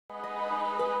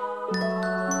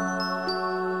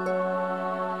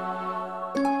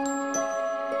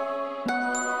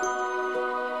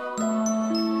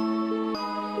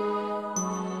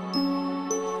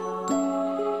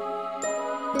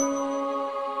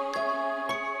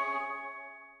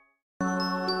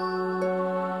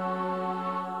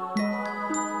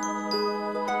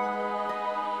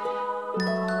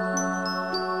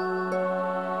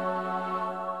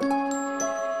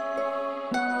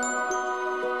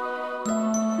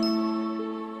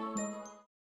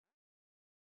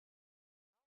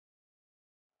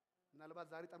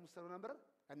ዛሬ ጠርሙስ ሰው ነበር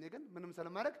እኔ ግን ምንም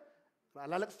ስለማረግ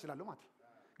አላለቅስ ይችላል ማለት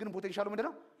ግን ፖቴንሻሉ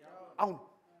ምንድነው አሁን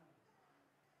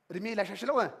እድሜ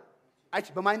ላሻሽለው አይች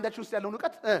በማይንዳችሁ ውስጥ ያለውን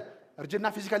ዕውቀት እርጅና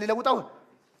ፊዚካሊ ለውጣው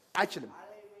አይችልም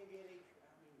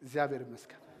እግዚአብሔር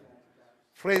ይመስገን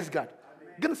praise god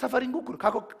ግን ሰፈሪንግ እኩል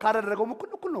ካደረገው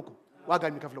እኩል ነው ዋጋ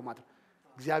የሚከፍለው ማለት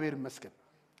እግዚአብሔር ይመስገን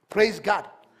praise god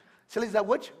ስለዚህ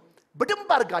ዛዎች በደንብ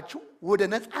አርጋችሁ ወደ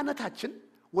ነፃነታችን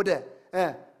ወደ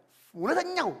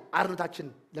ወለተኛው አርነታችን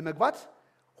ለመግባት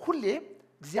ሁሌ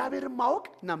እግዚአብሔርን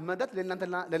ማወቅና መዳት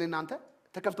ለእናንተ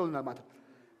ተከፍቶልናል ማለት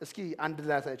እስኪ አንድ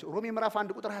ላይ ያሳያችሁ ሮሜ ምዕራፍ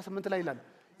 1 ቁጥር 28 ላይ ይላል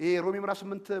ይሄ ሮሜ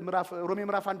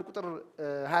ምዕራፍ 1 ቁጥር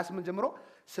 28 ጀምሮ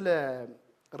ስለ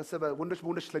ረሰበ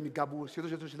ወንዶች ስለሚጋቡ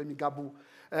ሴቶች ስለሚጋቡ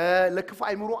ለክፉ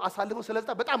አይምሮ አሳልፈው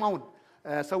ስለጣ በጣም አሁን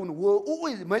ሰውን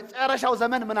መጨረሻው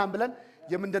ዘመን ምናም ብለን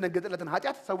የምንደነገጥለትን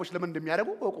ኃጢያት ሰዎች ለምን እንደሚያደርጉ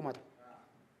ወቁ ማለት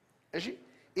እሺ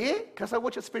ይሄ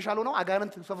ከሰዎች ስፔሻል ሆነው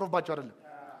አጋንንት ሰፍሮባቸው አይደለም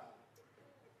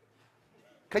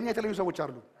ከኛ የተለዩ ሰዎች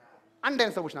አይደሉም አንድ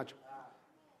አይነት ሰዎች ናቸው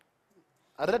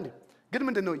አይደል ግን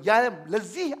ምንድነው ያ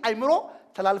ለዚህ አይምሮ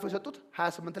ተላልፈው የሰጡት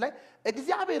 28 ላይ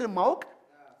እግዚአብሔርን ማወቅ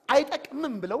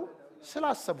አይጠቅምም ብለው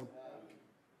ስላሰቡ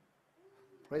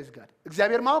praise god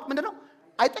እግዚአብሔር ማወቅ ምንድነው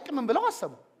አይጠቅምም ብለው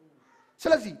አሰቡ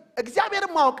ስለዚህ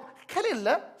እግዚአብሔርን ማወቅ ከሌለ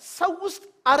ሰው ውስጥ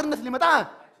አርነት ሊመጣ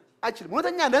አይችልም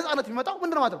ወደኛ ነፃነት ሊመጣው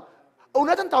ምንድነው ማለት ነው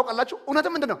እውነትን ታውቃላችሁ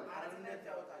እውነትን ምንድነው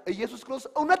ኢየሱስ ክርስቶስ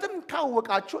እውነትን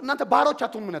ካወቃችሁ እናንተ ባሮች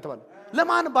አትሆኑም ምን ተባለ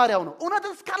ለማን ባሪያው ነው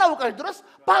እውነትን እስካላወቃችሁ ድረስ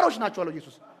ባሮች ናችሁ አለው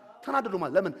ኢየሱስ ተናደዱ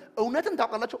ማለት ለምን እውነትን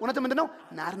ታውቃላችሁ እውነትን ምንድነው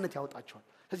ናርነት ያወጣችኋል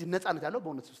ስለዚህ ነፃነት ያለው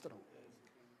በእውነት ውስጥ ነው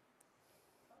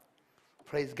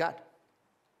praise god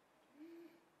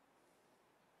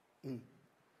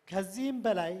ከዚህም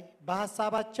በላይ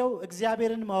በሐሳባቸው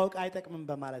እግዚአብሔርን ማወቅ አይጠቅምም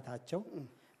በማለታቸው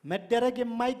መደረግ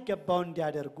የማይገባው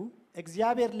እንዲያደርጉ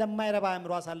እግዚአብሔር ለማይረባ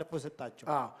አእምሮ አሳልፎ ሰጣቸው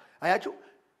አያችሁ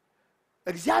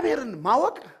እግዚአብሔርን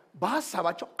ማወቅ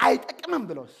በሐሳባቸው አይጠቅምም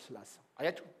ብለው ስላሰቡ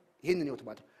አያችሁ ይሄንን ነው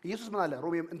ተባለ ኢየሱስ ምን አለ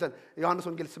ሮሜ ዮሐንስ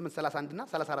ወንጌል 8:31 እና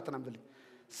 34 አንብልኝ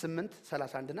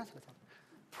 8:31 እና 34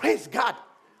 praise god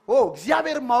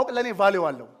እግዚአብሔርን ማወቅ ለኔ ቫልዩ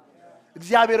አለው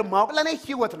እግዚአብሔርን ማወቅ ለኔ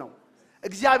ህይወት ነው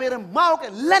እግዚአብሔርን ማወቅ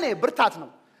ለኔ ብርታት ነው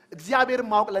እግዚአብሔርን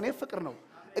ማወቅ ለኔ ፍቅር ነው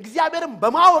እግዚአብሔርን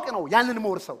በማወቅ ነው ያንን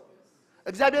መወርሰው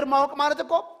እግዚአብሔር ማወቅ ማለት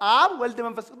እኮ አብ ወልድ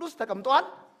መንፈስ ቅዱስ ተቀምጧል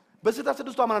በስታ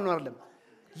ስድስቱ አማን ነው አይደለም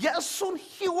የእሱን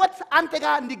ህይወት አንተ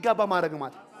ጋር እንዲጋባ ማድረግ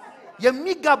ማለት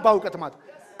የሚጋባ ዕውቀት ማለት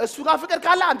እሱ ጋር ፍቅር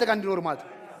ካለ አንተ ጋር እንዲኖር ማለት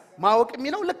ማወቅ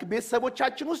የሚለው ልክ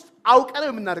ቤተሰቦቻችን ውስጥ አውቀነው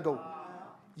የምናደርገው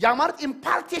ያ ማለት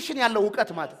ኢምፓርቴሽን ያለው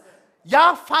ዕውቀት ማለት ያ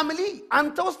ፋሚሊ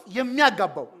አንተ ውስጥ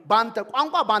የሚያጋባው ባንተ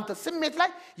ቋንቋ ባንተ ስሜት ላይ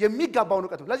የሚጋባው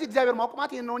ዕውቀት ነው ስለዚህ እግዚአብሔር ማወቅ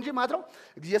ማለት ይሄን ነው እንጂ ማለት ነው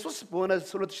ኢየሱስ በሆነ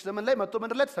 3000 ዘመን ላይ መጥቶ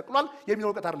ምድር ላይ ተሰቅሏል የሚለው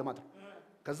ዕውቀት አይደለም ማለት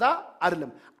ከዛ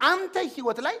አይደለም አንተ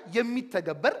ህይወት ላይ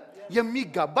የሚተገበር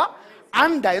የሚጋባ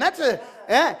አንድ አይነት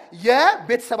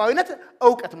የቤተሰባዊነት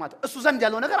ዕውቀት ማለት እሱ ዘንድ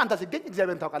ያለው ነገር አንተ ሲገኝ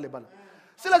እግዚአብሔርን ታውቃለህ ይባላል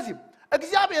ስለዚህ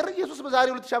እግዚአብሔር ኢየሱስ በዛሬ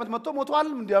 2000 ዓመት መጥቶ ሞቷል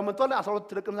እንዲያመጣው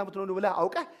 12 ደቀ መዛሙርት ነው ብለህ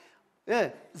አውቀህ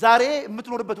ዛሬ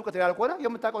የምትኖርበት ዕውቀት ያልቆና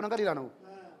የምታውቀው ነገር ሌላ ነው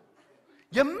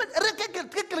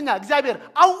ትክክለኛ እግዚአብሔር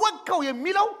አወቀው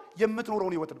የሚለው የምትኖረው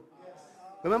ህይወት ነው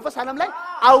በመንፈስ ዓለም ላይ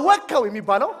አወቀው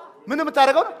የሚባለው ምን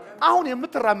የምታደርገው ነው አሁን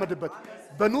የምትራመድበት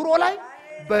በኑሮ ላይ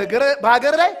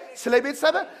በሀገር ላይ ስለ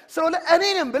ቤተሰብ ስለሆነ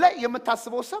እኔንም ብለ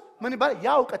የምታስበው ሰብ ምን ይባላል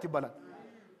ያ ዕውቀት ይባላል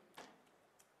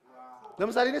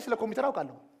ለምሳሌ እኔ ስለ ኮምፒውተር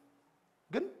አውቃለሁ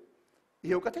ግን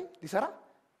ይሄ ዕውቀቴ ሊሰራ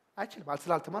አይችልም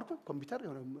ስላልተማርኩ ኮምፒውተር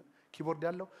የሆነ ኪቦርድ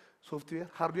ያለው ሶፍትዌር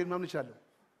ሃርድዌር ምናምን ይችላል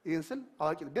ይሄን ስል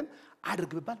አዋቂ ግን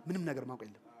አድርግ ቢባል ምንም ነገር ማውቀው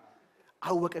የለም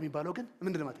አወቀ የሚባለው ግን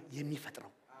ምንድነው ማለት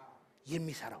የሚፈጥረው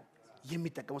የሚሰራው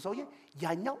የሚጠቀመው ሰውዬ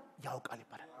ያኛው ያውቃል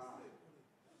ይባላል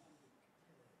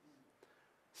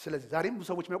ስለዚህ ዛሬም ብዙ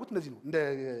ሰዎች የሚያውቁት እንደዚህ ነው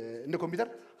እንደ ኮምፒውተር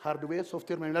ሃርድዌር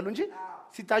ሶፍትዌር ምናምን ይላሉ እንጂ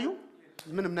ሲታዩ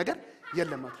ምንም ነገር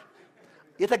የለም ማለት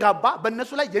የተጋባ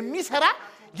በእነሱ ላይ የሚሰራ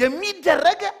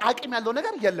የሚደረግ አቅም ያለው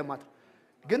ነገር የለም ማለት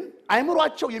ግን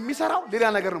አይምሮአቸው የሚሰራው ሌላ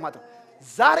ነገር ነው ማለት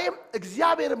ዛሬም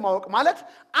እግዚአብሔርን ማወቅ ማለት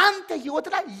አንተ ህይወት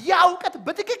ላይ ያውቀት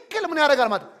በትክክል ምን ያደርጋል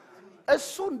ማለት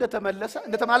እሱ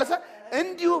እንደተመለሰ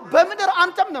እንዲሁ በመድር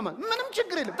አንተም ነህ ምንም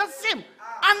ችግር የለም ተስም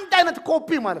አንድ አይነት ኮፒ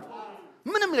ማለት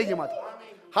ምንም ይለየ ማለት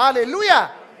ሃሌሉያ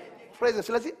ፕሬዝ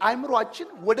ስለዚህ አይምሮአችን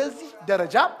ወደዚህ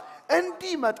ደረጃ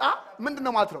እንዲመጣ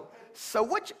ምንድነው ማለት ነው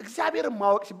ሰዎች እግዚአብሔርን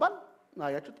ማወቅ ሲባል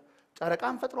አያችሁት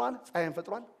ጨረቃን ፈጥሯል ፀሐይን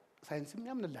ፈጥሯል ሳይንስም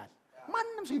ያምንልሃል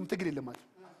ማንንም ሰው ይምትግል የለም ማለት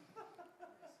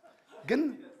ግን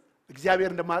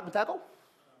እግዚአብሔር እንደማያውቅ ታውቀው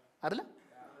አይደለ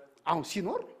አሁን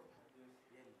ሲኖር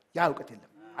ያ ዕውቀት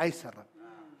የለም አይሰራም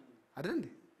አይደል እንዴ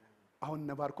አሁን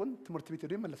ነባርኮን ትምህርት ቤት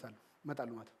ሄዶ ይመለሳሉ መጣሉ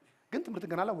ማለት ግን ትምህርት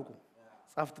ገና አላወቁም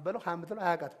ጻፍት በለው 20 ዓመት ነው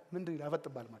አያውቃት ምንድን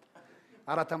ያፈጥባል ማለት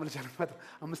 4 ዓመት ልጅ ማለት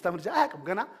 5 ዓመት ልጅ አያውቅም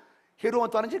ገና ሄዶ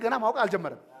ወጥቷል እንጂ ገና ማወቅ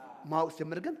አልጀመረም ማወቅ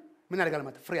ጀመረ ግን ምን ያደርጋል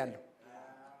ማለት ፍሬ ያለው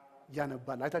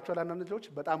ያነባል አይታችኋል አንዳንድ ልጆች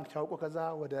በጣም ሲያውቁ ከዛ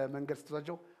ወደ መንገድ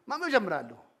ስትወስጃቸው ማመው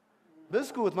ጀምራሉ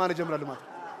ብስኩት ማን ጀምራሉ ማለት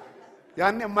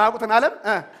ያኔ የማያውቁትን ዓለም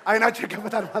አይናቸው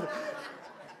ይከፈታል ማለት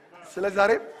ስለዚህ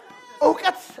ዛሬ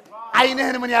ዕውቀት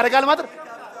አይነህን ምን ያደርጋል ማለት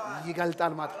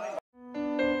ይገልጣል ማለት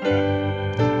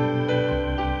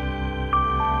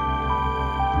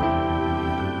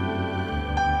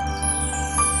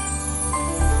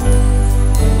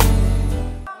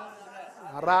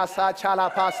ራሳ ቻላ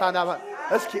ፓሳና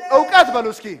እስኪ ዕውቀት በሉ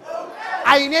እስኪ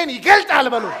አይኔን ይገልጣል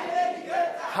በሉ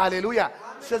ሃሌሉያ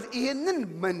ስለዚህ ይሄንን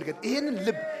መንገድ ይሄንን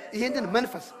ልብ ይሄንን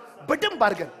መንፈስ በደንብ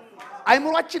አድርገን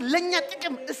አይምሮአችን ለኛ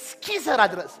ጥቅም እስኪሰራ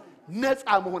ድረስ ነፃ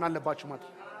መሆን አለባችሁ ማለት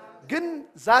ግን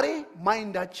ዛሬ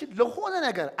ማይንዳችን ለሆነ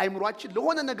ነገር አይምሮአችን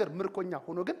ለሆነ ነገር ምርኮኛ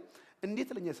ሆኖ ግን እንዴት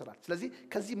ለኛ ይሰራል ስለዚህ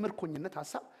ከዚህ ምርኮኝነት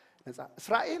ሐሳብ ነፃ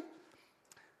እስራኤል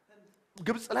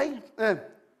ግብጽ ላይ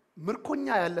ምርኮኛ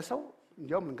ያለ ሰው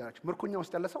እንዲያውም እንገራችሁ ምርኮኛ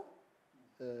ውስጥ ያለ ሰው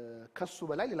ከሱ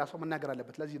በላይ ሌላ ሰው መናገር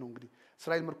አለበት ለዚህ ነው እንግዲህ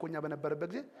እስራኤል ምርኮኛ በነበረበት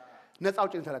ጊዜ ነፃ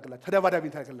አውጪን ተላከላቸው ተደባዳቢ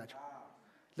ተላከላቸው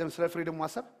ለምሳሌ ፍሪደም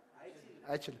ማሰብ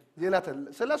አይችልም ሌላ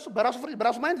ስለሱ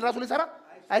በራሱ ማይንድ ራሱ ሊሰራ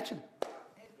አይችልም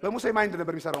በሙሴ ማይንድ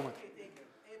ነበር የሚሰራው ማለት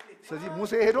ስለዚህ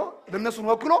ሙሴ ሄዶ ለነሱን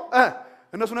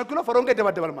ወክሎ ፈርዖን ጋር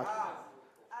ይደባደባል ማለት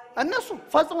እነሱ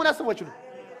ፈጽሞ ያስባችሁ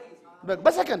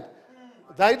በሰከንድ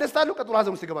ዛሬ ደስታሉ ቀጥሎ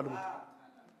ሀዘን ውስጥ ይገባሉ ማለት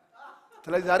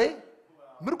ስለዚህ ዛሬ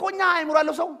ምርኮኛ አይምሮ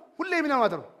ያለው ሰው ሁሌ ምን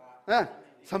ማለት ነው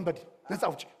ሰንበዲ ነፃ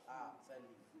አውጪ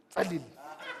ጸልይልኝ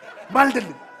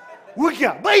ማልደልኝ ውጊያ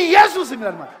በኢየሱስ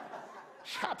ይላል ማለት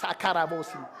ሻታ ካራቦስ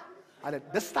አለ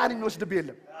ደስታን የሚወስድብ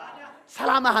የለም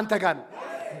ሰላምህ አንተ ጋር ነው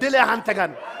ድልህ አንተ ጋር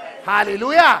ነው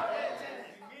ሃሌሉያ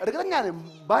እርግጠኛ ነኝ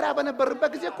ባሪያ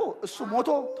በነበረበት ጊዜ እኮ እሱ ሞቶ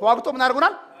ተዋግቶ ምን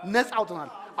አድርጎናል ነፃ አውጥቶናል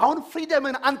አሁን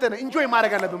ፍሪደምን አንተ ነህ ኢንጆይ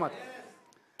ማድረግ አለብህ ማለት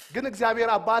ግን እግዚአብሔር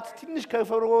አባት ትንሽ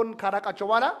ከፈርዖን ካራቃቸው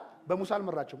በኋላ በሙሳ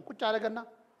አልመራቸውም ቁጭ አደረገና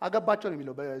አገባቸው ነው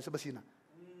የሚለው በሲና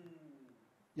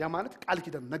ያ ማለት ቃል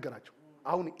ኪዳን ነገራቸው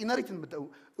አሁን ኢነሪትን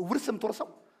ውርስም ተወርሰው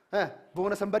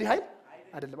በሆነ ሰንበዲ ኃይል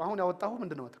አይደለም አሁን ያወጣው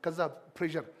ምንድነው ከዛ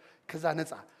ፕሬሸር ከዛ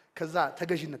ነፃ ከዛ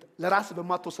ተገዥነት ለራስ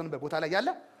በማትወሰንበት ቦታ ላይ ያለ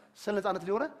ስለነፃነት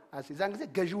ሊሆነ አሲዛን ጊዜ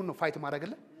ገዢውን ነው ፋይት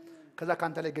ማድረግለ ከዛ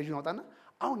ካንተ ላይ ገዢውን አውጣና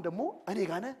አሁን ደግሞ እኔ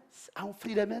ጋር ነህ አሁን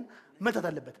ፍሪደምን መተት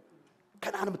አለበት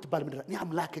ከናን የምትባል ምድር እኔ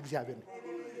አምላክ እግዚአብሔር ነኝ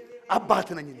አባት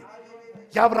ነኝ እኔ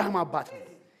የአብርሃም አባት ነኝ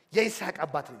የይስሐቅ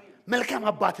አባት ነኝ መልካም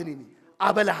አባት ነኝ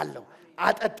አበላሃለሁ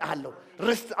አጠጣሃለሁ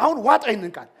ርስት አሁን ዋጣ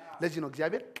ይነን ቃል ለዚህ ነው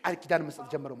እግዚአብሔር ቃል ኪዳን መስጠት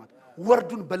ጀመረ ማለት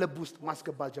ወርዱን በልብ ውስጥ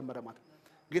ማስገባት ጀመረ ማለት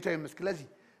ጌታ ይመስገን ለዚህ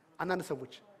አንዳንድ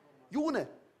ሰዎች ይሁን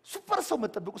ሱፐር ሰው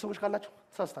መጠበቁ ሰዎች ካላችሁ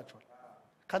ተሳስታችኋል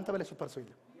ካንተ በላይ ሱፐር ሰው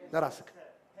የለም ለራስህ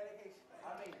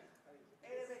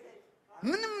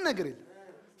ምንም ነገር የለም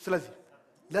ስለዚህ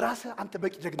ለራስህ አንተ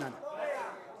በቂ ጀግና ነህ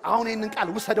አሁን ይሄንን ቃል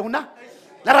ወሰደውና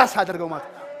ለራስህ አድርገው ማለት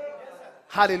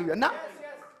ሃሌሉያ እና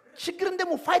ችግርን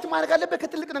ደግሞ ፋይት ማድረግ አለበት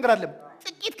ከትልቅ ነገር አይደለም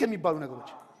ጥቂት ከሚባሉ ነገሮች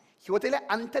ህይወቴ ላይ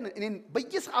አንተን እኔን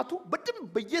በየሰዓቱ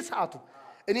በየሰዓቱ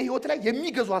እኔ ህይወቴ ላይ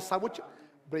የሚገዙ ሐሳቦች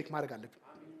ብሬክ ማድረግ አለብኝ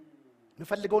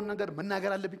የምፈልገውን ነገር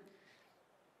መናገር አለብኝ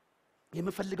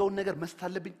የምፈልገውን ነገር መስጠት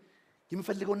አለብኝ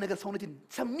የምፈልገውን ነገር ሰውነቴን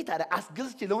ሰሚት አለ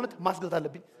አስገዝቼ ለእውነት ማስገዛት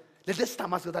አለብኝ ለደስታ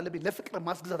ማስገዛት አለብኝ ለፍቅር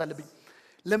ማስገዛት አለብኝ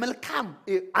ለመልካም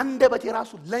አንደበት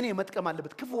የራሱ ለኔ መጥቀም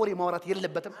አለበት ክፉ ወሬ ማውራት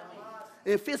የለበትም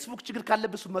ፌስቡክ ችግር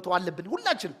ካለበት መተው አለብን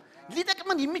ሁላችንም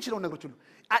ሊጠቅመን የሚችለው ነገሮች ሁሉ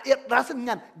ራስን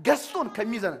እኛን ገስቶን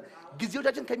ከሚዘነ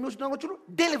ጊዜዎቻችን ከሚወስዱ ነገሮች ሁሉ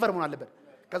ዴሊቨር መሆን አለበት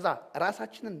ከዛ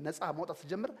ራሳችንን ነፃ ማውጣት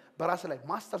ሲጀምር በራስ ላይ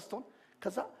ማስተር ስቶን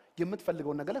ከዛ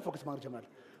የምትፈልገው ነገር ላይ ፎከስ ማድረግ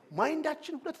ጀምራለህ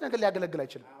ማይንዳችን ሁለት ነገር ሊያገለግል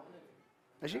አይችልም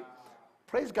እሺ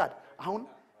ፕሬዝ ጋድ አሁን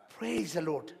ፕሬዝ ዘ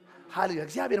ሎርድ ሃሌሉያ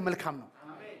እግዚአብሔር መልካም ነው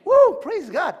ፕሬዝ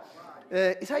ጋድ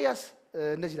ኢሳይያስ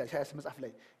እንደዚህ ላይ ኢሳይያስ መጽሐፍ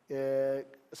ላይ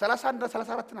 31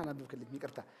 34 አናንብብልኝ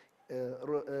ይቅርታ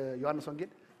ዮሐንስ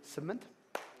ወንጌል 8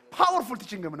 ፓወርፉል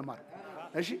ቲቺንግ ምን ማለት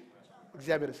እሺ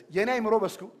እግዚአብሔርስ የኔ አይምሮ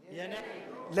በስኩ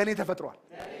ለኔ ተፈጥሯል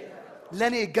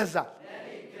ለኔ ይገዛል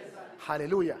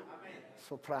ሃሌሉያ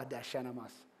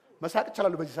ሶፕራዳሻናማስ መሳቅ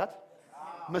ይችላል በዚህ ሰዓት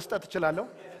መስጠት ይችላል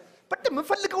በደም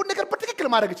የምፈልገውን ነገር በትክክል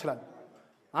ማድረግ ይችላል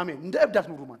አሜን እንደ እብዳት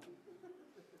ኑሩ ማለት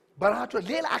በራቸው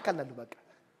ሌላ አካል አለ በቃ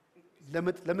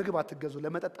ለምግብ አትገዙ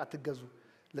ለመጠጥ አትገዙ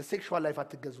ለሴክሹዋል ላይፍ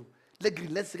አትገዙ ለግሪ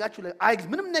ለስጋችሁ ለአይግዝ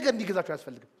ምንም ነገር እንዲገዛችሁ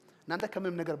ያስፈልግም እናንተ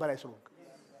ከምንም ነገር በላይ ስለሆንክ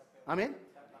አሜን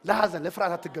ለሐዘን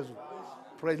ለፍርሃት አትገዙ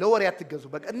ለወሬ አትገዙ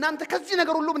በቃ እናንተ ከዚህ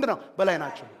ነገር ሁሉ ምንድነው በላይ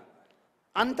ናችሁ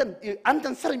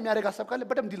አንተን ስር የሚያደርግ ሐሳብ ካለ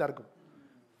በደም ዲል አድርገው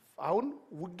አሁን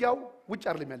ውጊያው ውጭ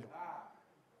አይደለም ያለው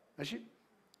እሺ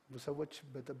ሰዎች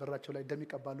በራቸው ላይ ደም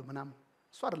ይቀባሉ ምናምን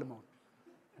እሱ አይደለም አሁን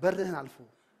በርህን አልፎ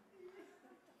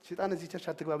ሰይጣን እዚህ ቸርች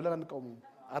አትግባ ብለን አንቀውም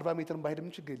 40 ሜትርም ባይሄድ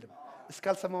ምን ችግር የለም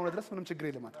እስካልሰማው ድረስ ምንም ችግር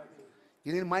የለም ማለት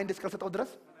የኔን ማይንድ እስካልሰጠው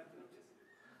ድረስ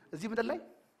እዚህ ምድር ላይ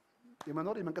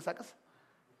የመኖር የመንቀሳቀስ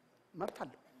መብት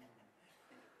አለው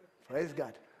ፕሬዝ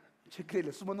ጋድ ችግር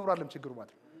የለም እሱ መኖር አይደለም ችግሩ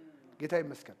ማለት ጌታ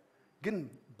ይመስገን ግን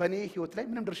በኔ ህይወት ላይ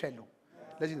ምንም ድርሻ የለውም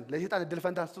ለዚህ ነው ለሰይጣን እድል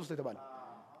ፈንታ አስተውስ ተባለ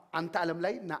አንተ ዓለም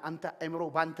ላይ እና አንተ አይምሮ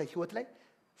ባንተ ህይወት ላይ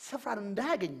ስፍራን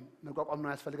እንዳያገኝ መቋቋም ነው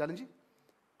ያስፈልጋል እንጂ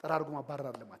ጠራርጎ ማባረር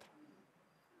አይደለም ማለት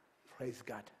ፕሬዝ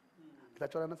ጋድ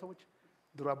ታቻውና ሰዎች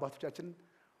ድሮ አባቶቻችን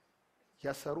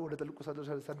ያሰሩ ወደ ጥልቁ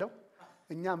ሰደው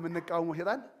እኛ የምንቃወመው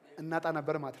ሰይጣን እናጣ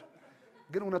ነበር ማለት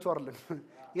ግን እውነቱ አይደለም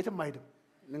የትም አይሄድም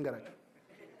ልንገራችሁ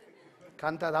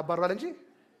ካንተ ታባረዋል እንጂ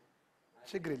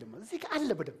ችግር የለም እዚህ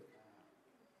ካለ በደም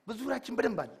በዙሪያችን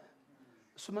በደም ባለ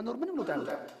እሱ መኖር ምንም ነው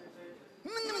ታውቃለህ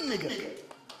ምንም ነገር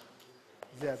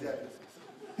እግዚአብሔር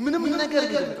ምንም ነገር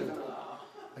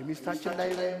በሚስታችን ላይ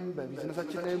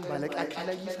በቢዝነሳችን ላይ ባለቃችን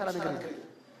ላይ ይሰራ ነገር የለም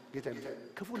ጌታ ይመስገን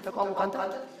ክፉን ተቃውሞ ካንተ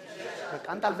በቃ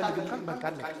አንተ አልፈልግም ካን በቃ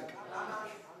አለ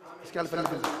እስኪ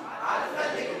አልፈልግም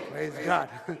ፕሬዝ ጋድ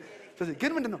ስለዚህ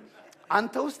ግን ምንድነው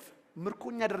አንተ ውስጥ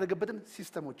ምርኮኛ ያደረገበትን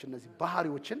ሲስተሞች እነዚህ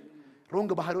ባህሪዎችን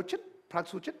ሮንግ ባህሪዎችን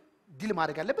ፕራክቲሶችን ዲል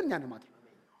ማድረግ አለብን እኛ ነው ማለት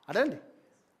አይደል እንዴ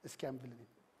እስኪ አንብልኝ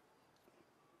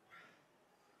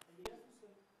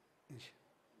እሺ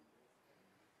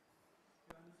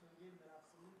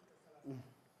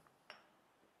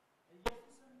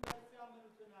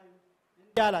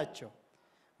ያላቸው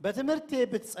በትምህርቴ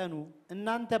ብትጸኑ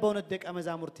እናንተ በእውነት ደቀ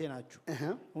መዛሙርቴ ናችሁ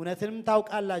እውነትንም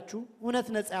ታውቃላችሁ እውነት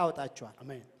ነፃ ያወጣችኋል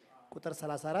አሜን ቁጥር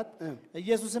 34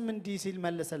 ኢየሱስም እንዲህ ሲል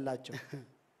መለሰላቸው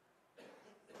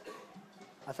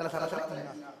 34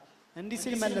 እንዲህ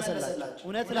ሲል መለሰላቸው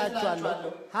እውነት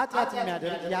እላችኋለሁ ኃጢአት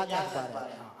የሚያደርግ የኃጢአት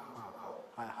ባሪያ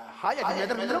ኃጢአት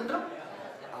የሚያደርግ ምንድነው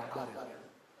ባሪያ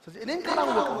ስለዚህ እኔን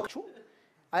ካላወቃችሁ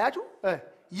አያችሁ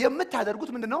የምታደርጉት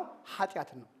ምንድነው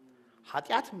ኃጢአት ነው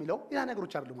ኃጢአት የሚለው ያ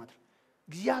ነገሮች አይደሉ ማለት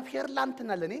እግዚአብሔር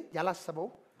ላንተና ለኔ ያላሰበው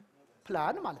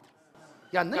ፕላን ማለት ነው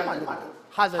ያንን ማለት ነው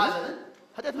ሐዘን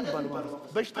ኃጢአት ምን ይባላል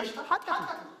ማለት በሽታ ኃጢአት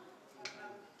ነው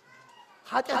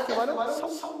ኃጢአት ይባላል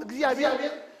ሰው እግዚአብሔር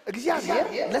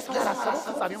ለሰው ያላሰበው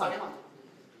ፍጻሜ ማለት ነው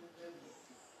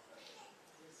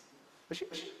እሺ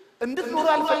እንድትኖር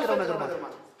ያልፈቀደው ነገር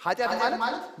ማለት ኃጢአት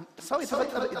ማለት ሰው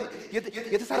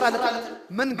የተሰራለት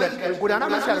መንገድ ጎዳና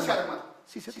ምን ያደርጋል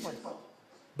ሲስት ማለት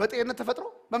በጤንነት ተፈጥሮ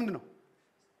በምንድነው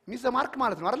ሚዘማርክ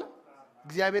ማለት ነው አይደል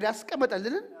እግዚአብሔር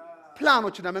ያስቀመጠልንን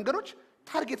ፕላኖችና መንገዶች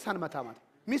ታርጌት ሳንመታ ማለት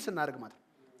ሚስ እናደርግ ማለት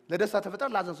ለደስታ ተፈጥሮ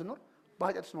ላዘን ስንኖር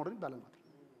በኃጢአት ስንኖር ይባላል ማለት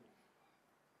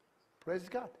ፕሬዝ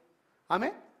ጋድ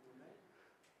አሜን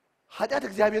ኃጢአት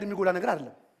እግዚአብሔር የሚጎዳ ነገር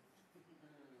አይደለም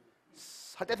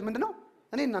ኃጢአት ምንድነው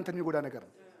እኔ እናንተ የሚጎዳ ነገር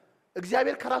ነው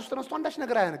እግዚአብሔር ከራሱ ተነስቶ አንዳች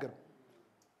ነገር አያነገርም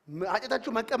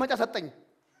ኃጢአታችሁ መቀመጫ ሰጠኝ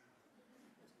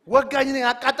ወጋኝ ነው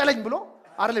ያቃጠለኝ ብሎ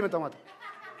አይደል የመጣው ማለት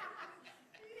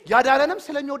ያዳነንም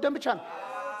ስለሚወደን ብቻ ነው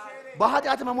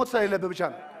በኃጢአት መሞት ስለሌለበት ብቻ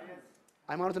ነው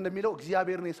ሃይማኖት እንደሚለው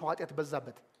እግዚአብሔር ነው የሰው ኃጢአት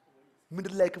በዛበት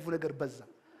ምድር ላይ ክፉ ነገር በዛ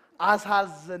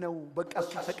አሳዘነው በቃ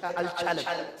እሱ ተቃ አልቻለም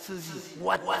ስለዚህ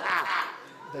ወጣ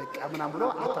በቃ ምናምን ብሎ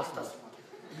አታስቡ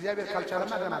እግዚአብሔር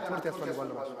ካልቻለና ገና ትምህርት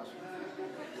ያስፈልጋል ማለት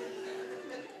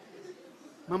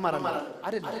መማር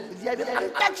አይደለም እግዚአብሔር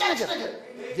አንዳች ነገር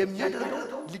የሚያደርገው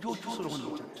ልጆቹ ስለሆነ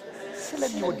ብቻ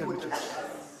ስለሚወደን ብቻ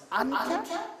አንተ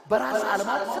በራስ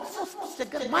ዓለማት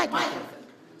ስትቸገር ማየት ነው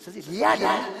ስለዚህ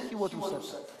ያዳን ህይወቱን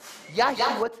ሰጥ ያ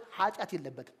ህይወት ኃጢአት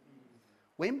የለበትም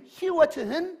ወይም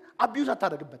ህይወትህን አቢዩዝ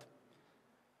አታደርግበት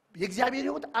የእግዚአብሔር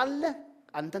ህይወት አለ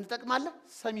አንተን ተጠቅማለህ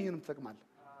ሰሚህንም ተጠቅማለህ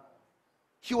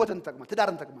ህይወትን ተጠቅማለህ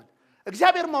ትዳርን ተጠቅማለህ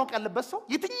እግዚአብሔር ማወቅ ያለበት ሰው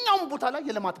የትኛውም ቦታ ላይ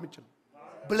የልማት ምንጭ ነው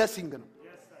ብሌሲንግ ነው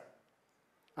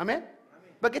አሜን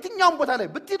በየትኛውም ቦታ ላይ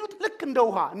ብትሄዱት ልክ እንደ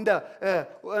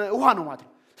ውሃ ነው ማለት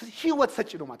ነው ስለዚህ ህይወት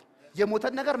ሰጪ ነው ማለት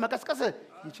የሞተን ነገር መቀስቀስ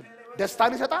ይችላል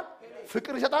ደስታን ይሰጣል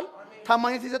ፍቅር ይሰጣል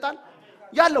ታማኝነት ይሰጣል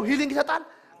ያለው ሂሊንግ ይሰጣል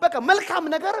በቃ መልካም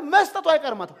ነገር መስጠቱ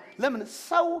አይቀርም ማለት ለምን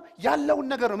ሰው ያለውን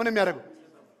ነገር ነው ምን የሚያደርገው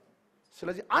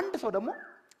ስለዚህ አንድ ሰው ደግሞ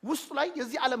ውስጡ ላይ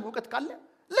የዚህ ዓለም ዕውቀት ካለ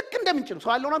ልክ እንደምንጭ ነው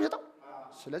ሰው ያለው ነው የሚሰጠው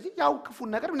ስለዚህ ያው ክፉን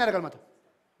ነገር ምን ያደርጋል ማለት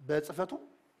በጽፈቱ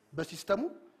በሲስተሙ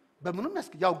በምንም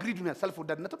ያው ግሪዱን ሰልፍ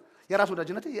ወዳድነቱ የራስ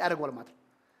ወዳጅነት ያደርጋል ማለት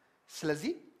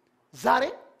ስለዚህ ዛሬ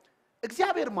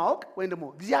እግዚአብሔር ማወቅ ወይም ደግሞ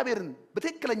እግዚአብሔርን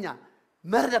በትክክለኛ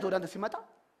መረዳት ወደ አንተ ሲመጣ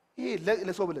ይሄ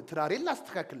ለሰው ብለህ ትዳሬን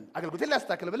ላስተካክል አገልግሎቴን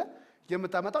ላስተካክል ብለህ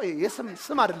የምታመጣው ይሄ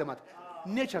ስም አይደለም ማለት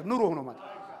ኔቸር ኑሮ ነው ማለት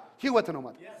ህይወት ነው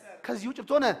ማለት ከዚህ ውጭ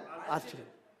ብትሆነ አትችልም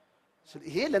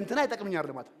ይሄ ለእንትና አይጠቅምኝ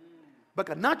አይደለም ማለት በቃ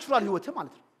ናቹራል ህይወት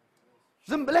ማለት ነው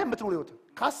ዝም ብለህ የምትኖር ህይወት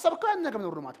ካሰብከው ያን ነገር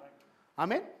ነው ማለት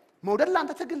አሜን መውደድ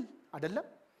ላንተ ትግል አይደለም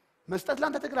መስጠት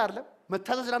ላንተ ትግል አይደለም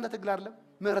መታዘዝ ላንተ ትግል አይደለም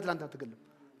ምህረት ላንተ ትግል ነው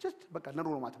ጀስት በቃ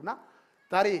ኑሮ ማለትና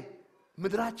ዛሬ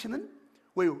ምድራችንን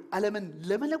ወይ ዓለምን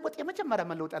ለመለወጥ የመጀመሪያ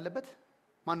መለወጥ ያለበት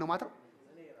ማን ነው ማለት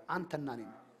አንተና እኔ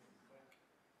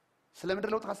ስለ ምድር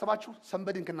ለውጥ ካሰባችሁ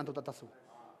ሰንበድን ከናንተ ወጣ ታስቡ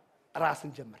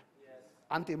ራስን ጀምር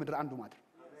አንተ የምድር አንዱ ማለት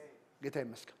ጌታ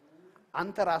ይመስገን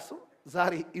አንተ ራሱ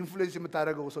ዛሬ ኢንፍሉዌንስ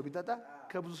የምታደርገው ሰው ቢጠጣ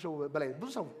ከብዙ ሰው በላይ ብዙ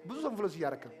ሰው ኢንፍሉዌንስ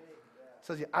ያደርጋል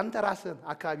ስለዚህ አንተ ራስን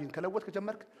አካባቢን ከለወጥ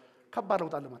ከጀመርክ ከባድ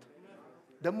ለውጥ አለ ማለት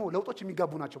ደግሞ ለውጦች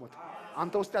የሚጋቡ ናቸው ማለት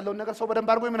አንተ ውስጥ ያለውን ነገር ሰው በደንብ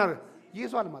አድርጎ ይመናል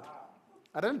ይይዟል ማለት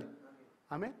አይደል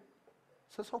አሜን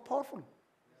so powerful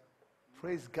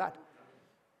praise god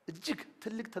እጅግ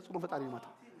ትልቅ ተጽዕኖ ፈጣሪ ማለት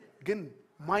ግን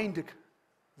ማይንድክ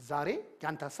ዛሬ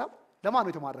ያንተ ሐሳብ ለማን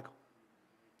ነው የተማረከው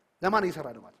ለማን እየሰራ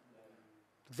ነው ማለት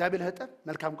እግዚአብሔር ለህጠ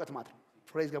መልካም ዕውቀት ማለት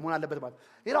praise god መሆን አለበት ማለት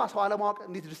ሌላው ሰው አለማወቅ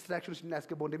እንዴት ዲስትራክሽንስ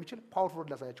ሊያስገባው እንደሚችል ፓወርፉል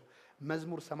ላሳያችሁ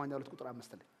መዝሙር 82 ቁጥር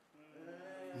 5 ላይ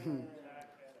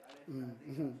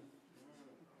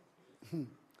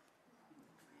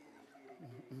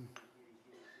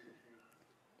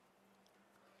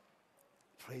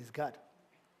praise god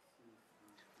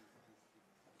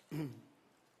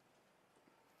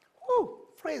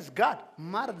praise god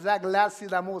marzaglas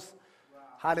damos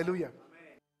hallelujah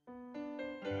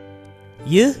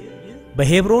ይህ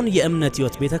በሄብሮን የእምነት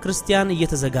ሕይወት ቤተክርስቲያን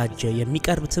እየተዘጋጀ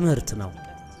የሚቀርብ ትምህርት ነው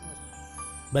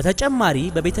በተጨማሪ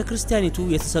በቤተክርስቲያኒቱ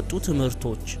የተሰጡ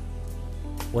ትምህርቶች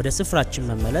ወደ ስፍራችን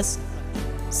መመለስ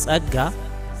ጸጋ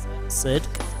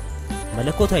ጽድቅ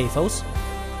መለኮታዊ ፈውስ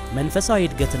መንፈሳዊ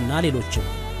እድገትና ሌሎችም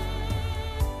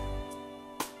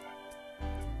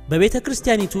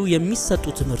በቤተክርስቲያኒቱ የሚሰጡ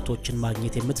ትምህርቶችን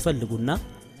ማግኘት የምትፈልጉና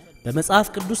በመጽሐፍ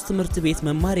ቅዱስ ትምህርት ቤት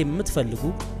መማር የምትፈልጉ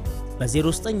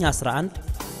በ0911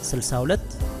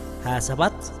 62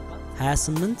 27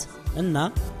 28 እና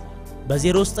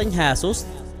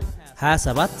በ0923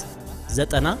 27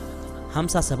 90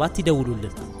 57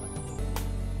 ይደውሉልን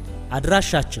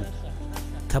አድራሻችን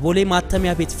ከቦሌ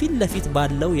ማተሚያ ቤት ፊት ለፊት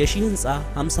ባለው የሺህ ህንጻ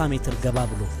 50 ሜትር ገባ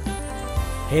ብሎ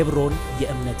ሄብሮን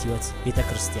የእምነት ሕይወት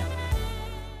ቤተክርስቲያን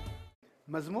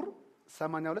መዝሙር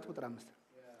 82 ቁጥር 5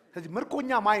 ስለዚህ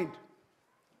ምርኮኛ ማይንድ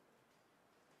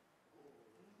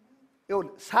ይሁን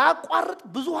ሳቋርጥ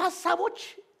ብዙ ሐሳቦች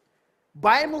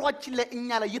ባይምሯችን ላይ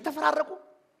እኛ ላይ እየተፈራረቁ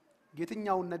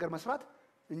የትኛውን ነገር መስራት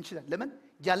እንችላለን ለምን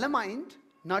ያለ ማይንድ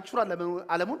ናቹራል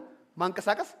ዓለሙን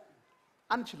ማንቀሳቀስ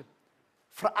አንችልም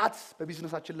ፍርዓት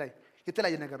በቢዝነሳችን ላይ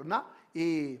የተለያየ ነገርና ይሄ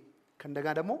ከእንደጋ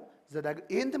ደግሞ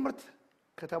ይሄን ትምህርት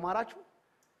ከተማራችሁ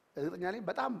እርግጠኛ ነኝ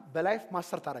በጣም በላይፍ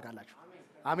ማስተር ታደርጋላችሁ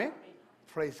አሜን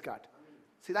praise god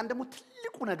ሰይጣን ደግሞ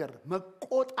ትልቁ ነገር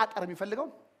መቆጣጠር የሚፈልገው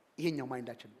ይሄኛው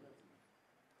ማይንዳችን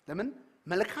ለምን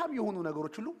መልካም የሆኑ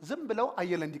ነገሮች ሁሉ ዝም ብለው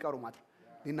አየለ እንዲቀሩ ማለት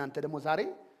እናንተ ደግሞ ዛሬ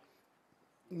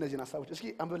እነዚህን ሐሳቦች እስኪ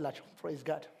አንብብላችሁ praise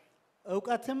god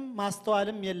ዕውቀትም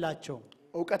ማስተዋልም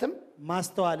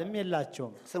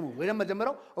የላቸውም ስሙ ወይንም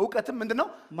መጀመሪያው ዕውቀትም ምንድነው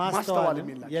ማስተዋልም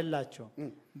የላቸው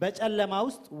በጨለማ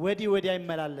ውስጥ ወዲያ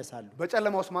ይመላለሳሉ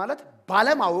በጨለማ ውስጥ ማለት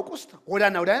ባለማወቅ ውስጥ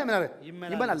ወዳና ወዲያ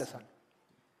ይመላለሳሉ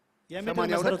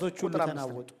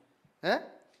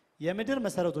የምድር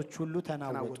መሰረቶች ሁሉ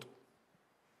ተናወጡ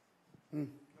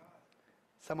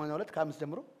 82 ከ5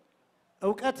 ጀምሮ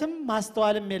ዕውቀትም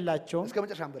ማስተዋልም የላቸውም እስከ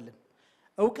መጨረሻ አንበልን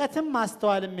ዕውቀትም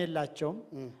ማስተዋልም የላቸውም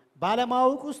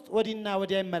ባለማወቅ ውስጥ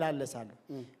ወዲያ ይመላለሳሉ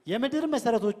የምድር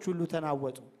መሰረቶች ሁሉ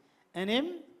ተናወጡ እኔም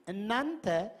እናንተ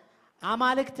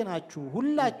አማልክት ናችሁ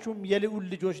ሁላችሁም የልዑል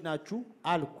ልጆች ናችሁ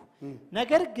አልኩ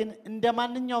ነገር ግን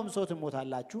እንደማንኛውም ሰው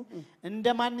ትሞታላችሁ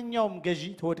እንደማንኛውም ገዢ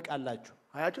ትወድቃላችሁ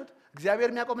አያችሁት እግዚአብሔር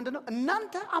የሚያቆም ምንድነው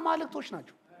እናንተ አማልክቶች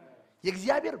ናችሁ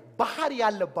የእግዚአብሔር ባህሪ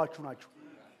ያለባችሁ ናችሁ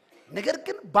ነገር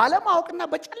ግን ባለማወቅና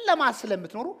በጨለማ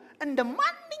ስለምትኖሩ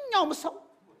እንደማንኛውም ሰው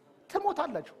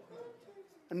ትሞታላችሁ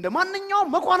እንደማንኛውም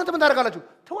መኳንንት ምን ታደርጋላችሁ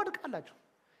ትወድቃላችሁ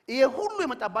ይሄ ሁሉ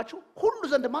የመጣባችሁ ሁሉ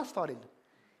ዘንድ ማስተዋል የለም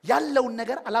ያለውን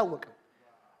ነገር አላወቀም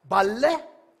ባለ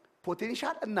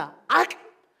ፖቴንሻል እና አቅም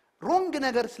ሮንግ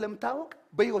ነገር ስለምታወቅ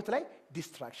በህይወት ላይ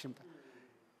ዲስትራክሽን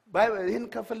ይሄን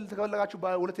ከፈለጋችሁ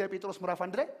በሁለተኛ ጴጥሮስ ምዕራፍ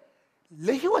 1 ላይ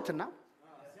ለህይወትና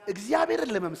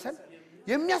እግዚአብሔርን ለመምሰል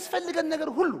የሚያስፈልገን ነገር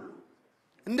ሁሉ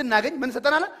እንድናገኝ ምን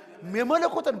ሰጠናል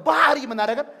የመለኮትን ባህሪ ምን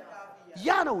አደረገ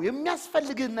ያ ነው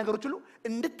የሚያስፈልግን ነገሮች ሁሉ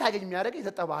እንድታገኝ የሚያደርግ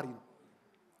የሰጠ ባህሪ ነው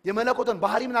የመለኮትን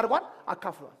ባህሪ ምን አድርጓል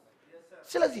አካፍሏል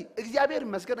ስለዚህ እግዚአብሔር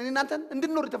ይመስገን እኔ እናንተን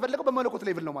እንድንኖር የተፈለገው በመለኮት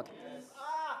ሌቭል ነው ማለት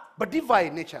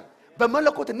በዲቫይን ኔቸር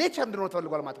በመለኮት ኔቸር እንድንኖር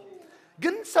ተፈልጓል ማለት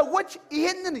ግን ሰዎች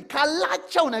ይሄንን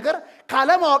ካላቸው ነገር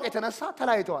ካለማወቅ የተነሳ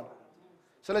ተላይተዋል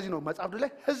ስለዚህ ነው መጽሐፍ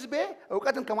ላይ ህዝቤ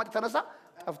ዕውቀትን ከማጣት የተነሳ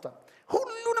ጠፍቷል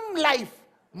ሁሉንም ላይፍ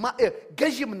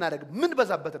ገዢ የምናደርግ ምን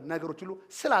በዛበትን ነገሮች ሁሉ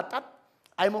ስላጣን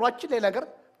አይምሮአችን ላይ ነገር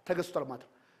ተገዝቷል ማለት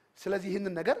ስለዚህ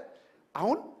ይሄንን ነገር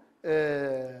አሁን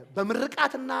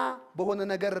በምርቃትና በሆነ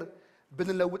ነገር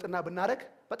ብንለውጥና ብናረግ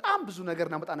በጣም ብዙ ነገር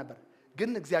እናመጣ ነበር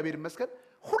ግን እግዚአብሔር ይመስገን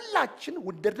ሁላችን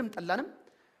ወደድንም ጠላንም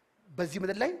በዚህ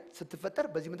ምድር ላይ ስትፈጠር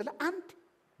በዚህ ምድር ላይ አንድ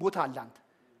ቦታ አለ አንተ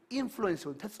ኢንፍሉዌንስ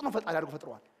ሆነ ተጽዕኖ ፈጣሪ አድርጎ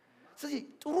ፈጥሯል ስለዚህ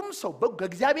ጥሩም ሰው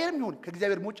በእግዚአብሔርም ይሁን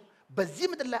ከእግዚአብሔር ውጭ በዚህ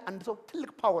ምድር ላይ አንድ ሰው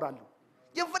ትልቅ ፓወር አለው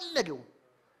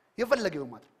የፈለገው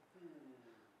ማለት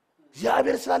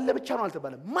እግዚአብሔር ስላለ ብቻ ነው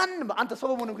አልተባለም ማንንም አንተ ሰው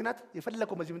በመሆኑ ምክንያት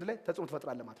የፈለከው በዚህ ምድር ላይ ተጽዕኖ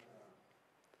ትፈጥራለህ ማለት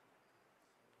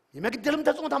የመግደልም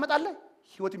ተጽዕኖ ታመጣለህ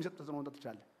ህይወት የሚሰጥ ተጽዕኖ ማምጣት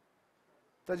ትችላለህ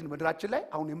ስለዚህ ምድራችን ላይ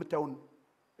አሁን የምታዩን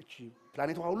እቺ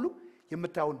ፕላኔቷ ሁሉ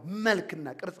የምታዩን መልክና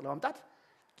ቅርጽ ለማምጣት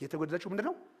የተወደደችው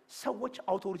ምንድነው ሰዎች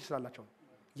አውቶሪቲ ስላላቸው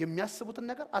የሚያስቡትን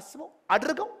ነገር አስበው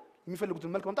አድርገው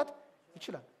የሚፈልጉትን መልክ ማምጣት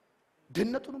ይችላል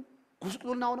ድህነቱንም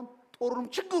ጉስቁልናውንም ጦሩንም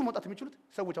ችግሩን ማምጣት የሚችሉት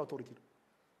ሰዎች አውቶሪቲ ነው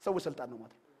ሰዎች ስልጣን ነው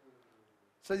ማለት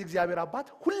ስለዚህ እግዚአብሔር አባት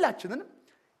ሁላችንን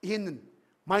ይሄንን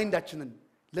ማይንዳችንን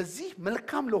ለዚህ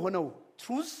መልካም ለሆነው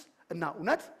ትሩዝ እና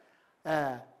እውነት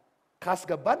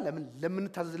ካስገባን ለምን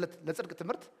ታዘዝለት ለጽድቅ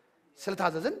ትምህርት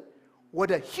ስለታዘዝን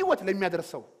ወደ ህይወት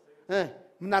ለሚያደርሰው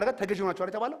ምን አደረገ ተገዥ ሆናችሁ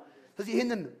አይተባለው ስለዚህ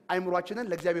ይሄንን አይምሮአችንን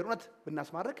ለእግዚአብሔር እውነት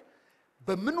ብናስማርክ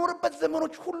በመኖርበት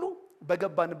ዘመኖች ሁሉ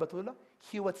በገባንበት ሁሉ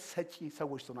ህይወት ሰጪ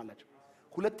ሰዎች ሆናላችሁ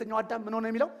ሁለተኛው አዳም ምን ሆነ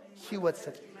የሚለው ህይወት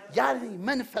ሰጪ ያኔ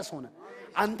መንፈስ ሆነ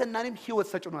አንተና እኔም ህይወት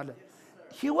ሰጪ ሆናለን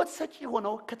ህይወት ሰጪ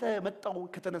ሆነው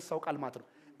ከተነሳው ቃል ማለት ነው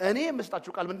እኔ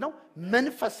መስጣችሁ ቃል ምንድነው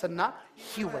መንፈስና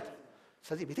ህይወት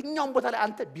ስለዚህ በየትኛውም ቦታ ላይ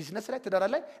አንተ ቢዝነስ ላይ ትዳር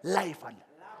ላይ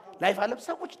ላይፍ አለ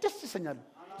ሰዎች ደስ ይሰኛሉ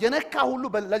የነካ ሁሉ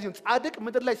ለዚህ ጻድቅ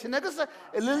ምድር ላይ ሲነግስ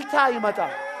እልልታ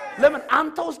ይመጣል ለምን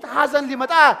አንተ ውስጥ ሐዘን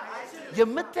ሊመጣ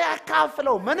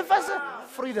የምትያካፍለው መንፈስ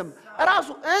ፍሪደም ራሱ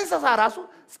እንስሳ ራሱ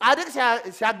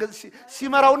ጻድቅ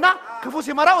ሲመራውና ክፉ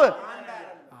ሲመራው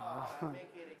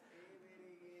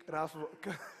ራሱ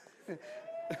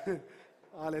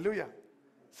ሃሌሉያ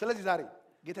ስለዚህ ዛሬ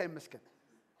ጌታ ይመስገን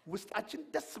ውስጣችን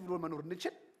ደስ ብሎ መኖር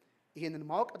እንችል ይሄንን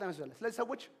ማወቅ በጣም ያስፈልጋል ስለዚህ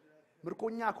ሰዎች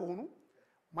ምርኮኛ ከሆኑ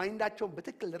ማይንዳቸውን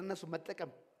በትክክል ለነሱ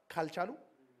መጠቀም ካልቻሉ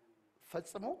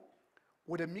ፈጽሞ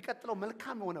ወደሚቀጥለው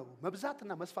መልካም የሆነው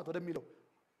መብዛትና መስፋት ወደሚለው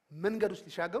መንገድ ውስጥ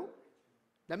ሊሻገሩ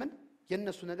ለምን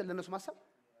የነሱ ነገር ለነሱ ማሰብ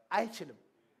አይችልም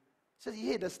ስለዚህ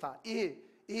ይሄ ደስታ ይሄ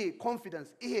ኮንፊደንስ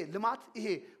ይሄ ልማት ይሄ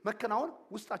መከናወን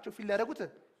ውስጣቸው ፊል ያደርጉት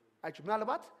አይችሉም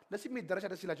ምናልባት ለስሜት ደረጃ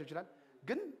ደስ ይላቸው ይችላል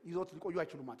ግን ይዞት ሊቆዩ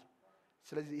አይችሉም ማለት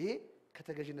ስለዚህ ይሄ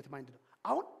ከተገዥነት ማይንድ ነው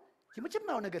አሁን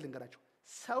የመጀመሪያው ነገር ልንገራችሁ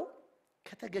ሰው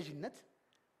ከተገዥነት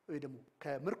ወይ ደግሞ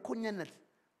ከምርኮኛነት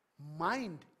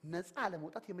ማይንድ ነፃ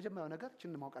ለመውጣት የመጀመሪያው ነገር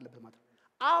ችን ማወቅ አለበት ማለት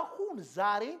አሁን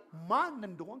ዛሬ ማን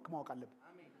እንደሆንክ ማወቅ አለበት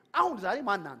አሁን ዛሬ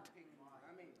ማን አንተ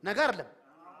ነገር አይደለም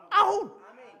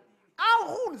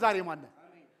አሁን ዛሬ ማን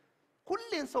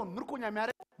ሁሌን ሰውን ምርኮኛ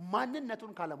የሚያደርገው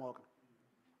ማንነቱን ካለማወቅ ነው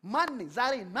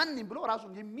ዛሬ ማን ብሎ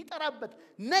ራሱን የሚጠራበት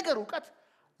ነገር ዕውቀት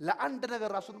ለአንድ ነገር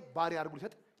ራሱን ባሪ አድርጎ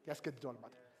ሊሰጥ ያስገድደዋል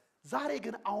ማለት ዛሬ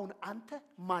ግን አሁን አንተ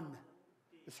ማን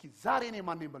እስኪ ዛሬ እኔ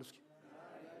ማን ነኝ በሉ እስኪ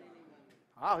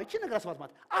እቺ ነገር አስማት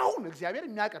ማለት አሁን እግዚአብሔር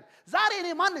የሚያቀር ዛሬ እኔ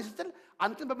ማን ነኝ ስትል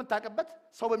አንተን በመታቀበት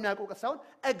ሰው በሚያቀው ዕውቀት ሳይሆን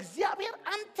እግዚአብሔር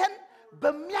አንተን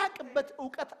በሚያቀበት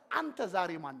ዕውቀት አንተ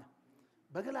ዛሬ ማን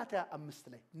በገላትያ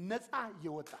 5 ላይ ነፃ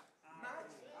የወጣ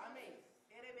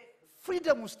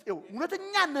ፍሪደም ውስጥ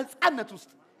እውነተኛ ነፃነት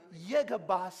ውስጥ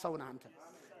የገባ ሰው ነህ አንተ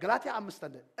ገላትያ 5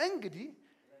 ላይ እንግዲህ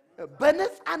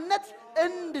በነፃነት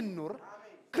እንድንኖር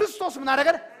ክርስቶስ ምን አደረገ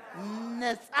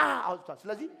ነፃ አውጥቷል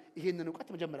ስለዚህ ይሄንን ዕውቀት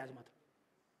መጀመሪያ ያዝማት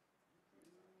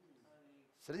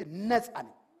ስለዚህ ነፃ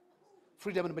ነኝ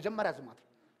ፍሪደምን መጀመሪያ ያዝማት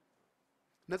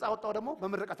ነፃ ወጣው ደግሞ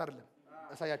በመረቀት አይደለም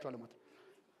አሳያችኋለሁ ማለት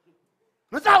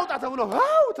ነፃ ወጣ ተብሎ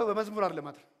በመዝሙር አይደለም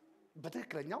ማለት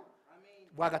በትክክለኛው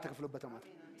ዋጋ ተከፍሎበት ማለት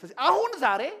ስለዚህ አሁን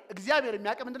ዛሬ እግዚአብሔር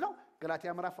የሚያቀም ምንድነው ገላትያ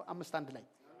ምዕራፍ 5:1 ላይ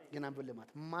ገና በለማት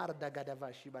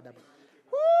ማርዳጋዳቫሺ ባዳባ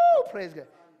ፕሬዝ ጋድ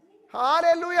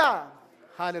ሃሌሉያ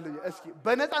እስኪ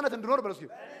በነፃነት እንድኖር በሉ እስኪ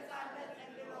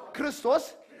ክርስቶስ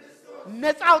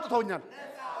ነፃ አውጥቶኛል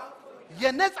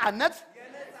የነፃነት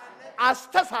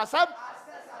አስተሳሰብ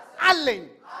አለኝ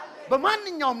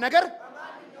በማንኛውም ነገር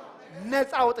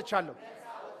ነፃ አውጥቻለሁ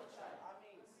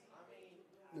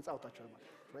ነፃ አውጥቻለሁ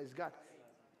ፕሬዝ ጋድ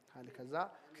ከዛ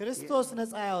ክርስቶስ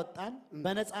ነፃ ያወጣን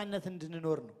በነፃነት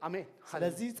እንድንኖር ነው አሜን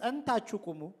ስለዚህ ጸንታችሁ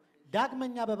ቁሙ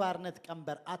ዳግመኛ በባርነት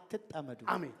ቀንበር አትጠመዱ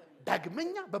አሜን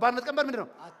ዳግመኛ በባርነት ቀንበር ምንድነው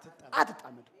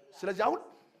አትጣመዱ ስለዚህ አሁን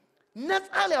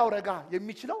ነፃ ሊያወረጋ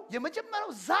የሚችለው የመጀመሪያው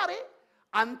ዛሬ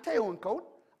አንተ የሆንከው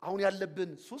አሁን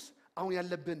ያለብን ሱስ አሁን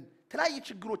ያለብን ተለያየ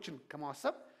ችግሮችን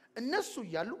ከማዋሰብ እነሱ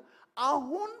ይያሉ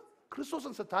አሁን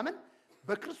ክርስቶስን ስታመን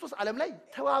በክርስቶስ ዓለም ላይ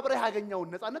ተባብረህ ያገኘው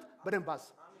ነፃነት በደንባስ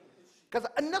ከዛ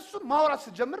እነሱን ማውራት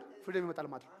ሲጀምር ፍሪደም ይመጣል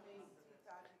ማለት ነው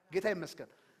ጌታ ይመስገን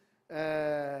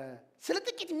ስለ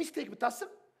ጥቂት ሚስቴክ ብታስብ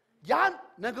ያን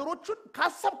ነገሮችን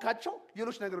ካሰብካቸው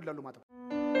ሌሎች ነገሮች ይላሉ ማለት ነው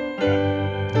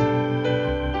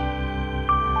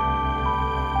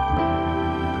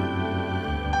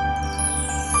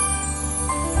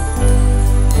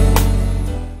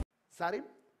ዛሬም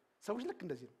ሰዎች ልክ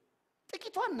እንደዚህ ነው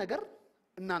ጥቂቷን ነገር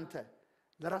እናንተ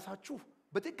ለራሳችሁ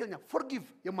በትክክለኛ ፎርጊቭ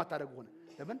የማታደርጉ ሆነ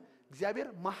ለምን እግዚአብሔር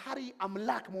መሐሪ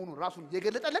አምላክ መሆኑን ራሱን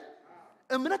የገለጠልን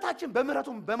እምነታችን በምህረቱ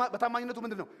በታማኝነቱ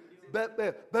ምንድነው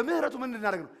በምህረቱ ምን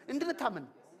እንድናደርግ ነው እንድንታመን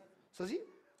ስለዚህ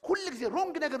ሁሉ ጊዜ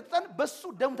ሮንግ ነገር ጥጠን በሱ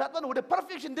ደም ታጥበን ወደ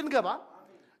ፐርፌክሽን እንድንገባ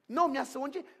ነው የሚያስበው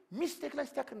እንጂ ሚስቴክ ላይ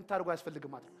ስታክ እንታደርጉ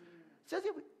ያስፈልግም ማለት ነው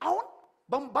ስለዚህ አሁን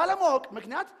ባለማወቅ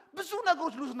ምክንያት ብዙ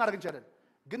ነገሮች ሉዝ እናደርግ እንችላለን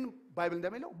ግን ባይብል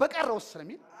እንደሚለው በቀረው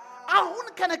ስለሚል አሁን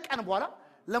ከነቀን በኋላ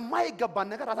ለማይገባን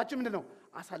ነገር ራሳችን ምንድነው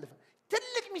አሳልፈን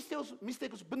ትልቅ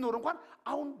ሚስቴክስ ብንኖር እንኳን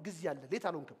አሁን ጊዜ አለ ሌት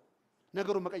አልሆንክም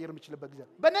ነገሩን መቀየር የሚችልበት ጊዜ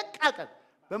በነቃቀን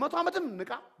በ100 ዓመትም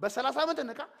ንቃ በ30 ዓመት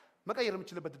ንቃ መቀየር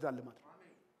የሚችልበት ዳለ ማለት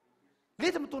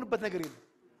ሌት የምትሆንበት ነገር የለም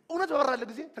እውነት በበራለ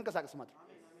ጊዜ ተንቀሳቀስ ማለት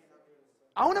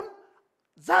አሁንም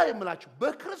ዛሬ የምላችሁ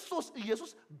በክርስቶስ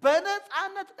ኢየሱስ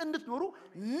በነፃነት እንድትኖሩ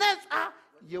ነፃ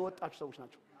የወጣችሁ ሰዎች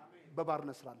ናቸው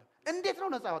በባርነት ስላለ እንዴት ነው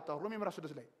ነፃ ወጣው ሮሜ ምዕራፍ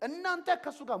 6 ላይ እናንተ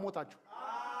ከሱ ጋር ሞታችሁ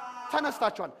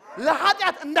ተነስታችኋል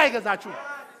ለኃጢአት እንዳይገዛችሁ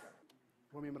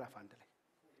ሮሜ ምዕራፍ 1 ላይ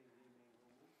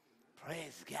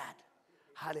praise god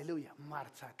hallelujah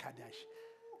ማርታ ካዳሽ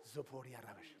ዘፖሪያ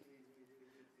ረበሽ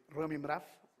ሮሜ ምዕራፍ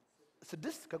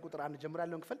 6 ከቁጥር 1 ጀምሮ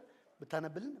ያለውን ክፍል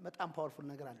ብታነብልን በጣም ፓወርፉል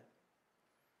ነገር አለ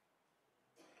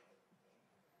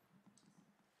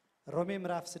ሮሜ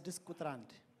ምዕራፍ 6 ቁጥር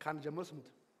 1 ካን ጀምሮ ስሙት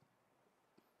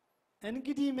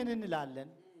እንግዲህ ምን እንላለን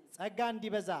ጸጋ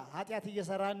እንዲበዛ ኃጢአት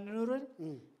እየሰራን እንኑርን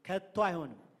ከቶ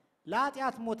አይሆንም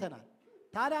ለኃጢአት ሞተናል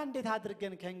ታዲያ እንዴት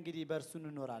አድርገን ከእንግዲህ በእርሱ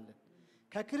እንኖራለን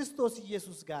ከክርስቶስ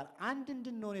ኢየሱስ ጋር አንድ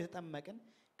እንድንሆን የተጠመቅን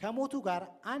ከሞቱ ጋር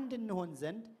አንድ እንሆን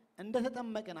ዘንድ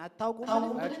እንደተጠመቅን አታውቁም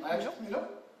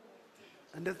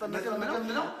እንደተጠመቅን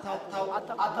ነው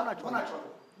አታውቁናችሁ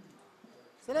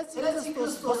ስለዚህ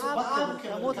ክርስቶስ በአብ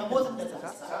ከሞት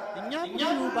እንደተነሳ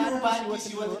እኛም ሁሉ በአዲስ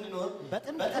ሕይወት እንኖር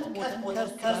በጥምቀት ሞተን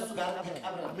ከእርሱ ጋር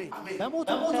ተቀብረን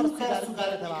በሞቱም ከእርሱ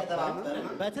ጋር ተባበርን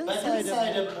በትንሣኤ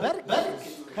ደግሞ በእርግጥ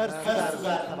ከእርሱ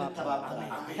ጋር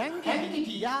ተባበርን ከእንግዲህ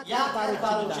የኃጢአት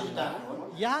ባሮች እንዳንሆን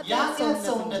የኃጢአት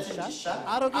ሰውነት እንዲሻር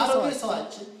አሮጌ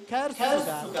ሰዋችን ከእርሱ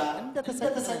ጋር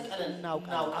እንደተሰቀለ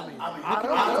እናውቃለን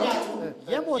ምክንያቱም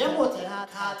የሞተ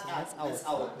ኃጢአት ነፃ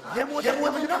ወጣ የሞተ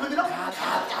ምንድነው ኃጢአት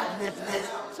ነፃ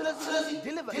ስለዚህ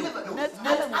ነፃ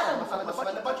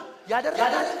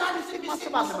ያደረጋልና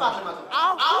ማስባል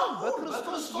አሁን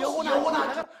በክርስቶስ የሆነ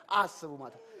ነገር አስቡ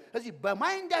ማለት ስለዚህ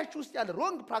በማይንዳችሁ ውስጥ ያለ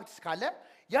ሮንግ ፕራክቲስ ካለ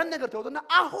ያን ነገር ተውትና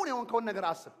አሁን የሆንከውን ነገር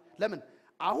አስብ ለምን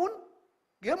አሁን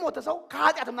የሞተ ሰው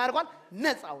ከኃጢአት እናደርጋል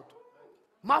ነፃ ወጡ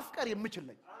ማፍቀር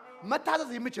የምችልኝ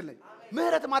መታዘዝ የምችልኝ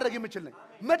ምህረት ማድረግ የምችልኝ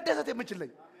መደሰት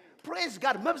የምችልኝ ፕሬዝ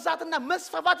ጋድ መብዛትና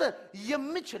መስፋፋት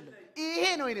የምችልኝ ይሄ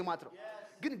ነው የኔ ማለት ነው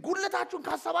ግን ጉድለታችሁን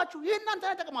ካሰባችሁ ይሄናንተ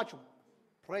አይተቀማችሁ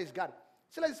ፕሬዝ ጋድ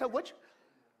ስለዚህ ሰዎች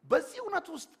በዚህ እውነት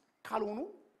ውስጥ ካልሆኑ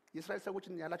የእስራኤል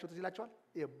ሰዎችን ያላቸው ትዝ ይላቸዋል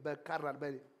በካራል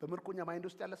በምርኮኛ ማይንድ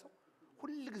ውስጥ ያለ ሰው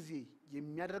ሁሉ ጊዜ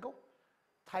የሚያደርገው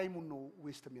ታይሙን ነው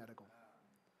ዌስት የሚያደርገው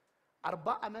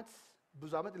 40 ዓመት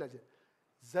ብዙ ዓመት ይላል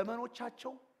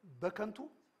ዘመኖቻቸው በከንቱ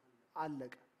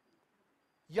አለቀ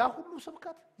ያ ሁሉ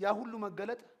ስብከት ያ ሁሉ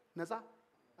መገለጥ ነፃ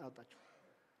አወጣቸው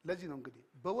ለዚህ ነው እንግዲህ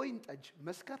በወይን ጠጅ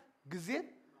መስከር ጊዜን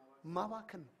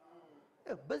ማባከን ነው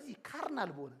በዚህ ካርናል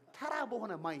በሆነ ተራ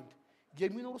በሆነ ማይንድ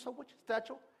የሚኖሩ ሰዎች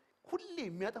ስታያቸው ሁሌ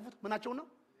የሚያጠፉት ምናቸው ነው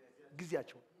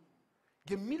ጊዜያቸው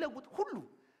የሚለውጥ ሁሉ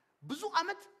ብዙ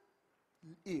ዓመት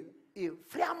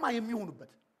ፍሬያማ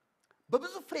የሚሆኑበት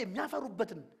በብዙ ፍሬ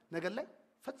የሚያፈሩበትን ነገር ላይ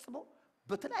ፈጽመው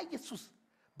በተለያየ ሱስ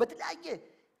በተለያየ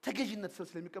ተገዥነት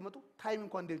ስለሚቀመጡ ታይም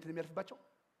እንኳን እንዴት እንደሚያልፍባቸው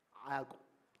አያውቁ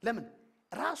ለምን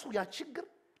ራሱ ያ ችግር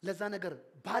ለዛ ነገር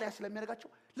ባሪያ ስለሚያደርጋቸው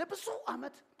ለብዙ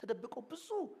ዓመት ተደብቀው ብዙ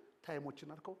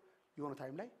ታይሞችን አርከው የሆነ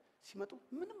ታይም ላይ ሲመጡ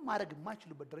ምንም ማድረግ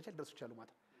የማይችሉበት ደረጃ ሊደርሱ ይችላሉ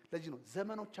ማለት ለዚህ ነው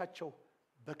ዘመኖቻቸው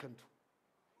በከንቱ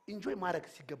ኢንጆይ ማድረግ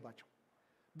ሲገባቸው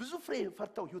ብዙ ፍሬ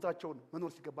ፈርተው ህይወታቸውን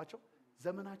መኖር ሲገባቸው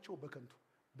ዘመናቸው በከንቱ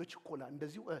በችኮላ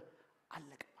እንደዚሁ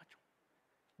አለቀባቸው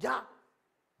ያ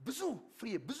ብዙ ፍሬ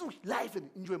ብዙ ላይፍን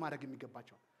ኢንጆይ ማድረግ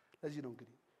የሚገባቸው ለዚህ ነው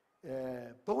እንግዲህ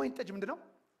በወይን ጠጅ ምንድነው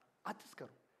አትስከሩ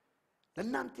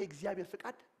ለእናንተ የእግዚአብሔር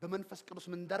ፍቃድ በመንፈስ ቅዱስ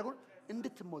ምን እንዳደረገው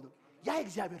እንድትሞሉ ያ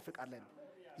የእግዚአብሔር ፍቃድ ላይ ነው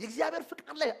የእግዚአብሔር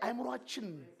ፍቃድ ላይ አይምሮአችን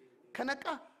ከነቃ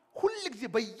ሁሉ ጊዜ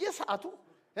በየሰዓቱ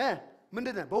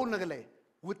ምንድነው በሁሉ ነገር ላይ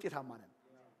ውጤታማ ነን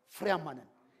ፍሬያማ ነን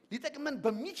ሊጠቅመን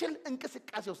በሚችል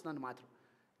እንቅስቃሴ ውስጥ ነን ማለት ነው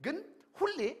ግን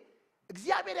ሁሌ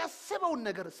እግዚአብሔር ያሰበውን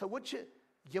ነገር ሰዎች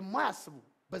የማያስቡ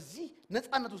በዚህ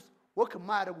ነፃነት ውስጥ ወክ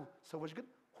ማያረጉ ሰዎች ግን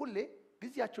ሁሌ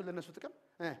ግዚያቸው ለነሱ ጥቅም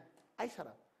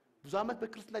አይሰራም ብዙ አመት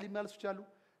በክርስትና ሊመላለሱ ይችላሉ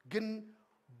ግን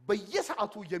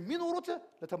በየሰዓቱ የሚኖሩት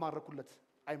ለተማረኩለት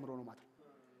አይምሮ ነው ማለት ነው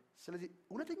ስለዚህ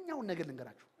እውነተኛውን ነገር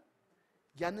ልንገራችሁ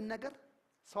ያንን ነገር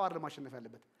ሰው አይደለም ማሸነፍ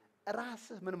ያለበት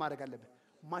ራስህ ምን ማድረግ አለበት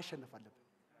ማሸነፍ አለበት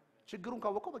ችግሩን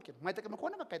ካወቀው በቂ ነው ማይጠቅም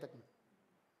ከሆነ በቃ አይጠቅም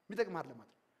የሚጠቅም አይደለም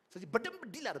ማለት ስለዚህ በደንብ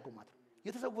ዲል አድርገው ማለት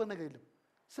የተሰወረ ነገር የለም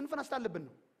ስንፍና ስላለብን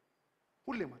ነው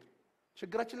ሁሌ ማለት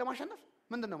ችግራችን ለማሸነፍ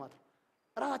ምንድነው ማለት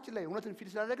ራሳችን ላይ እውነትን ፊል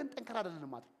ስላደረግን ጠንከራ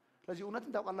አይደለም ማለት ስለዚህ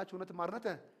እውነትን ታውቃላችሁ እውነትን ማርነት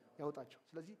ያወጣችሁ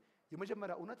ስለዚህ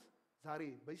የመጀመሪያ እውነት ዛሬ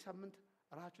በዚህ ሳምንት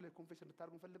ራሳችሁ ላይ ኮንፌስ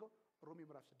እንድታደርጉ ፈልገው ሮሜ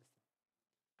ምዕራፍ 6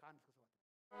 ከ1 እስከ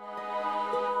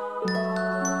 7